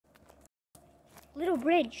little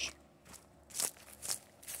bridge.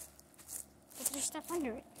 But there's stuff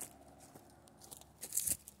under it.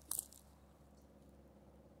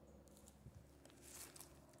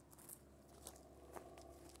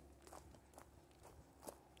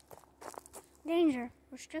 Danger.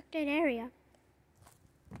 Restricted area.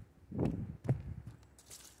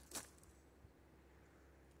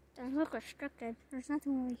 Doesn't look restricted. There's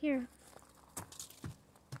nothing over here.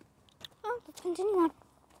 Oh, let's continue on.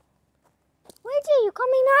 Luigi, you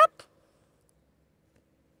coming up?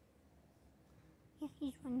 Yeah,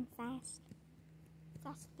 he's running fast.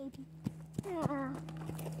 Fast, baby. Oh,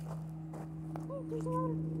 there's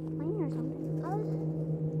another plane or something.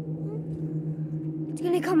 It's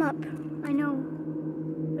gonna come up. I know,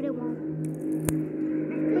 but it won't.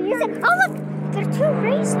 Oh, look! They're two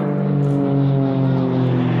racing.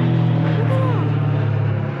 Look at that.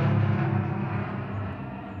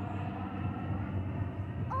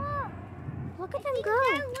 Oh, Look at them go.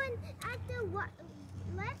 That one at the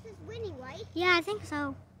left is winning, right? Yeah, I think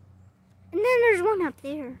so. And then there's one up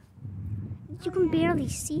there. You can barely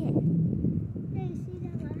see it. Do you see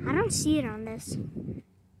that one? I don't see it on this.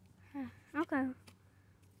 Okay.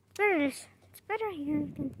 It's better here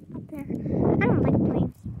than up there. I don't like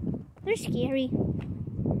planes. They're scary.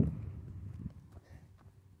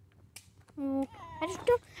 I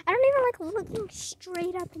don't even like looking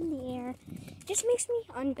straight up in the air. It just makes me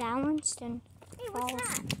unbalanced and What's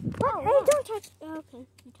that? Oh, hey, don't touch. Oh, okay,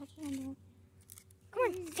 you touched it under. Come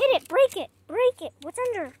on, hit it, break it, break it. What's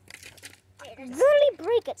under? Literally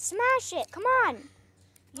break it, smash it. Come on.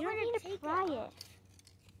 You don't need to pry it.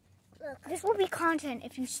 Look. This will be content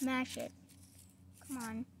if you smash it. Come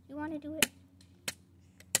on, you want to do it?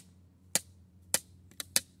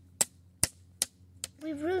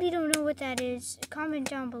 We really don't know what that is. Comment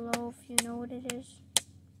down below if you know what it is.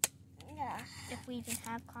 Yeah. If we even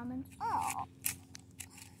have comments. Oh.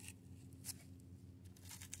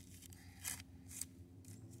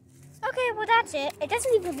 Okay, well that's it. It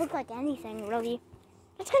doesn't even look like anything, really.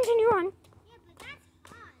 Let's continue on. Yeah, but that's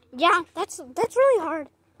hard. Yeah, that's really hard.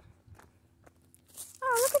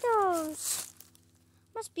 Oh, look at those.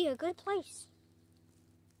 Must be a good place.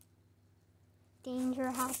 Danger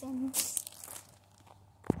happens.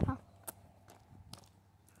 Oh.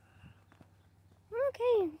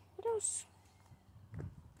 Okay, what else?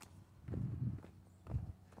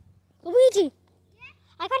 Luigi, Yeah?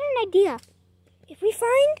 I got an idea. If we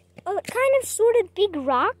find a kind of sort of big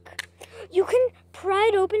rock, you can pry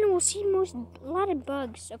it open and we'll see a lot of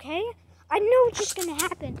bugs, okay? I know what's just gonna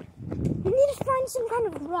happen. We need to find some kind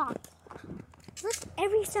of rock. Look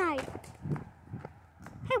every side.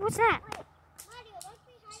 Hey, what's that? Wait, Mario, look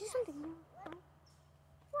behind See us. something?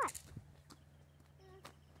 What?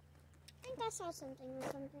 I think I saw something or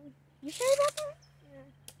something. You sure about that?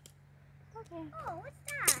 Yeah. Okay. Oh, what's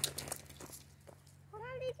that? How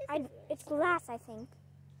did you It's glass, I think.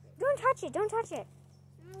 Don't touch it. Don't touch it.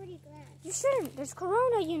 I'm already glad. You shouldn't. There's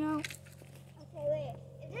Corona, you know. Okay, wait.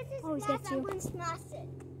 If this is Always glass, gets I you. wouldn't smash it.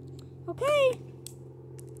 Okay.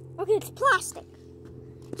 Okay, it's plastic.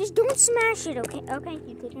 Just don't smash it, okay? Okay,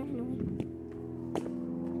 you did it anyway.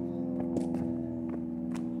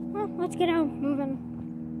 Well, let's get out moving.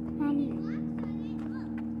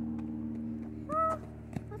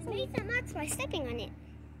 It made some marks by stepping on it.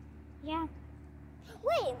 Yeah.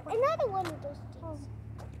 Wait, another one of those things.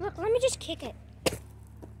 Look, let me just kick it. It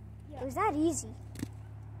was that easy.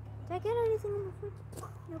 Did I get anything in the fridge?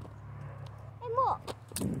 Nope. And more.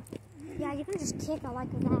 Yeah, you can just kick it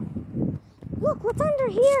like that. Look, what's under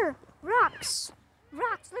here? Rocks.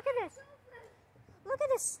 Rocks, look at this. Look at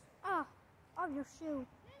this. Oh, your shoe.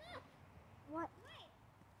 What? Wait,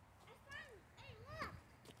 I found, hey,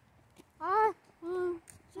 look.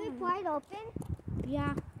 Should we pry it open?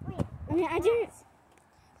 Yeah. Wait. I mean, I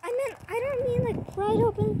don't mean like pry it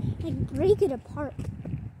open, like break it apart.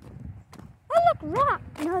 Oh, look, rock.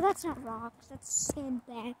 No, that's not rocks. That's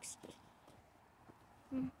sandbags.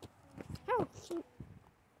 Oh, shoot.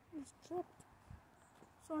 I just tripped.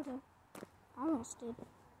 Sort of. Almost did.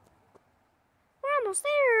 We're almost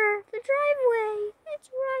there. The driveway. It's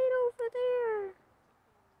right over there.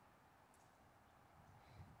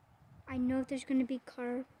 I know there's going to be a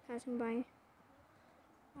car passing by.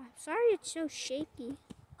 I'm sorry it's so shaky.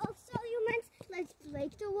 Oh, so you meant like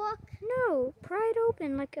break the rock? No, pry it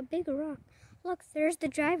open like a big rock. Look, there's the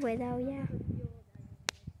driveway though, yeah.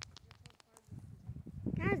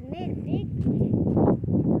 That's made big.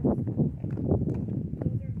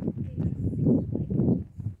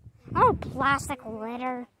 Oh, plastic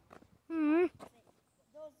litter.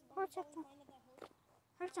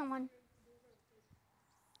 Heard someone.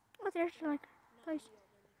 Oh, there's like place.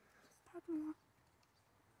 Parking lot.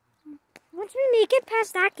 Once we make it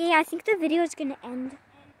past that gate, I think the video is gonna end.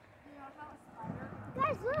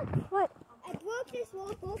 Guys, look. What? I broke this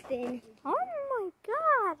wall open. Oh my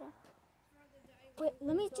god! Wait,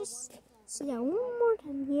 let me just see that one more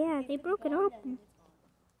time. Yeah, they broke it open.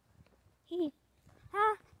 Hey,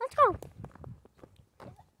 let's go.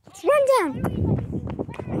 Let's run down.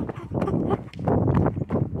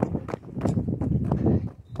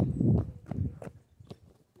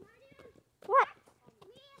 What?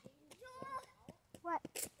 What?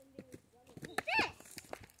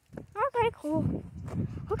 Okay, cool.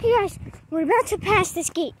 Okay, guys, we're about to pass this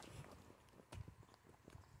gate.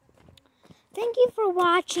 Thank you for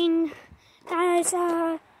watching, guys.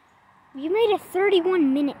 You made it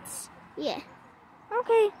 31 minutes. Yeah.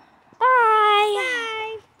 Okay, bye.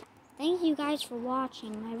 Bye. Thank you guys for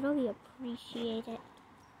watching. I really appreciate it.